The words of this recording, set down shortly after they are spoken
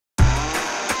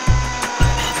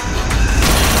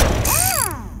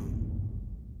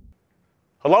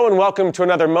Hello and welcome to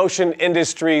another Motion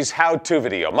Industries how-to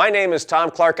video. My name is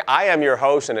Tom Clark. I am your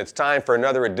host, and it's time for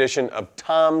another edition of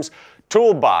Tom's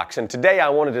Toolbox. And today I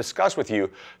want to discuss with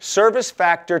you service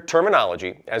factor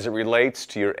terminology as it relates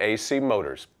to your AC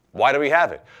motors. Why do we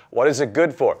have it? What is it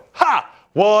good for? Ha!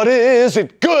 What is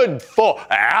it good for?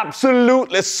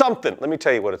 Absolutely something. Let me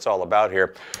tell you what it's all about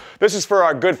here. This is for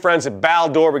our good friends at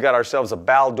Baldor. We got ourselves a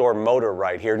Baldor motor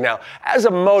right here. Now, as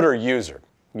a motor user,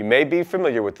 you may be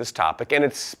familiar with this topic, and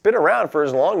it's been around for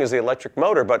as long as the electric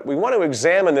motor, but we want to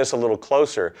examine this a little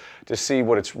closer to see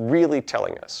what it's really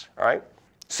telling us, all right?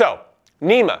 So,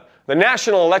 NEMA, the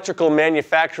National Electrical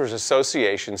Manufacturers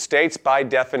Association, states by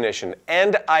definition,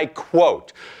 and I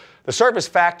quote, "The service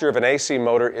factor of an AC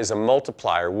motor is a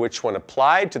multiplier which, when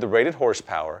applied to the rated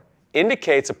horsepower,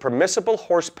 indicates a permissible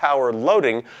horsepower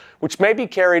loading which may be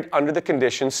carried under the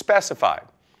conditions specified.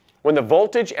 When the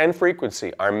voltage and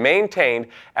frequency are maintained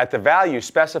at the value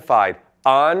specified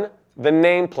on the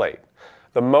nameplate,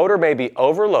 the motor may be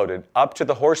overloaded up to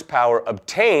the horsepower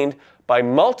obtained by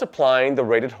multiplying the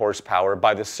rated horsepower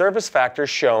by the service factor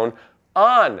shown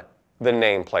on the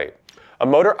nameplate. A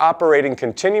motor operating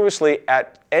continuously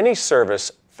at any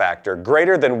service factor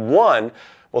greater than 1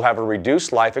 will have a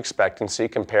reduced life expectancy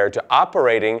compared to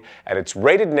operating at its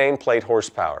rated nameplate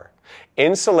horsepower.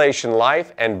 Insulation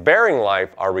life and bearing life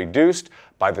are reduced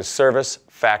by the service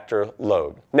factor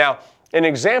load." Now, an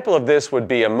example of this would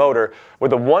be a motor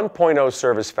with a 1.0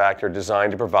 service factor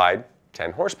designed to provide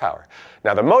 10 horsepower.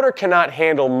 Now, the motor cannot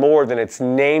handle more than its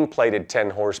nameplated 10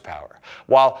 horsepower,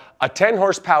 while a 10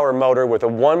 horsepower motor with a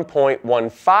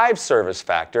 1.15 service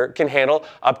factor can handle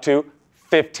up to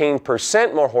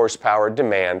 15% more horsepower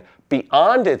demand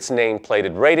beyond its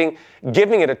nameplated rating,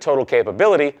 giving it a total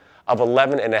capability of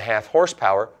 11.5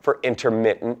 horsepower for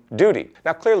intermittent duty.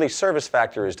 Now, clearly, service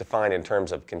factor is defined in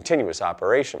terms of continuous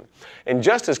operation. And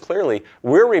just as clearly,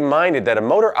 we're reminded that a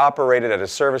motor operated at a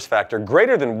service factor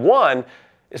greater than 1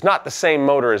 is not the same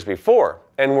motor as before.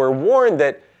 And we're warned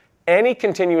that any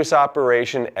continuous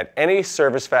operation at any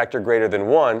service factor greater than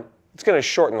 1, it's going to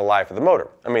shorten the life of the motor.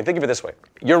 I mean, think of it this way.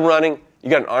 You're running,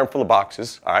 you got an armful of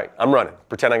boxes. All right, I'm running.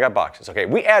 Pretend I got boxes. Okay,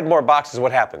 we add more boxes,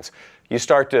 what happens? You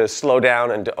start to slow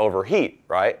down and to overheat,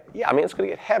 right? Yeah, I mean, it's going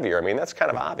to get heavier. I mean, that's kind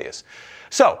of obvious.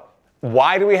 So,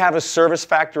 why do we have a service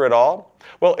factor at all?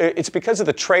 Well, it's because of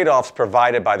the trade-offs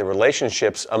provided by the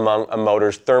relationships among a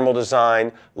motor's thermal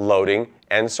design, loading,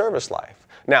 and service life.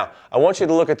 Now, I want you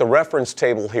to look at the reference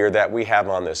table here that we have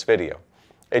on this video.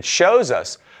 It shows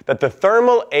us that the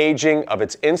thermal aging of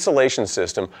its insulation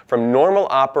system from normal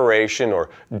operation or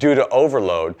due to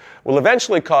overload will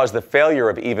eventually cause the failure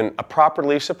of even a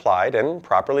properly supplied and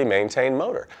properly maintained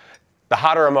motor. The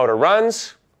hotter a motor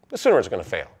runs, the sooner it's going to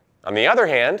fail. On the other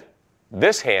hand,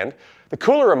 the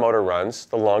cooler a motor runs,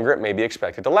 the longer it may be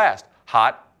expected to last.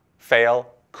 Hot,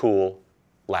 fail, cool,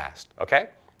 last. Okay?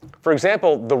 For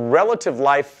example, the relative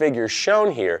life figure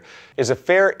shown here is a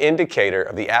fair indicator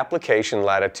of the application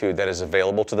latitude that is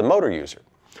available to the motor user.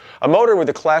 A motor with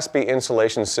a Class B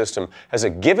insulation system has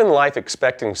a given life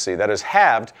expectancy that is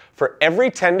halved for every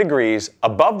 10 degrees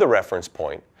above the reference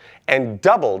point and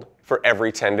doubled for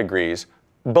every 10 degrees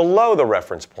below the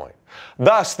reference point.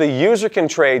 Thus, the user can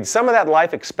trade some of that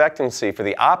life expectancy for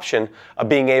the option of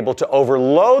being able to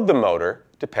overload the motor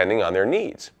depending on their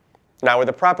needs. Now, with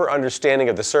a proper understanding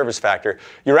of the service factor,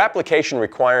 your application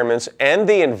requirements, and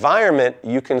the environment,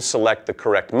 you can select the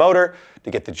correct motor to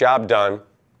get the job done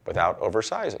without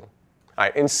oversizing. All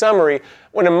right, in summary,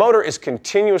 when a motor is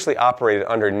continuously operated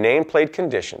under nameplate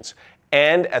conditions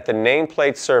and at the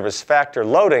nameplate service factor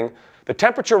loading, the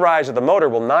temperature rise of the motor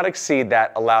will not exceed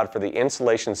that allowed for the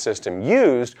insulation system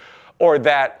used or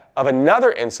that of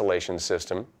another insulation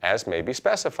system as may be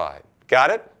specified. Got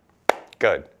it?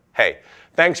 Good. Hey,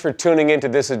 thanks for tuning into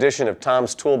this edition of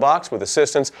Tom's Toolbox with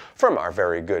assistance from our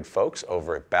very good folks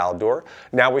over at Baldor.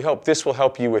 Now, we hope this will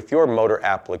help you with your motor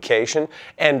application.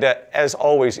 And as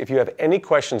always, if you have any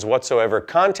questions whatsoever,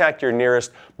 contact your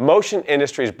nearest Motion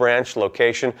Industries branch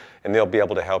location, and they'll be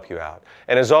able to help you out.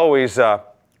 And as always,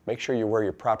 make sure you wear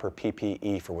your proper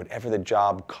PPE for whatever the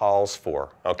job calls for,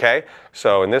 okay?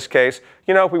 So in this case,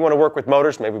 you know, if we want to work with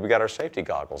motors, maybe we got our safety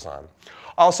goggles on.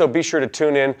 Also, be sure to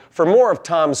tune in for more of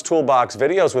Tom's Toolbox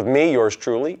videos with me, yours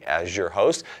truly, as your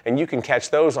host, and you can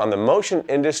catch those on the Motion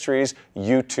Industries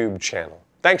YouTube channel.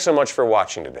 Thanks so much for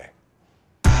watching today.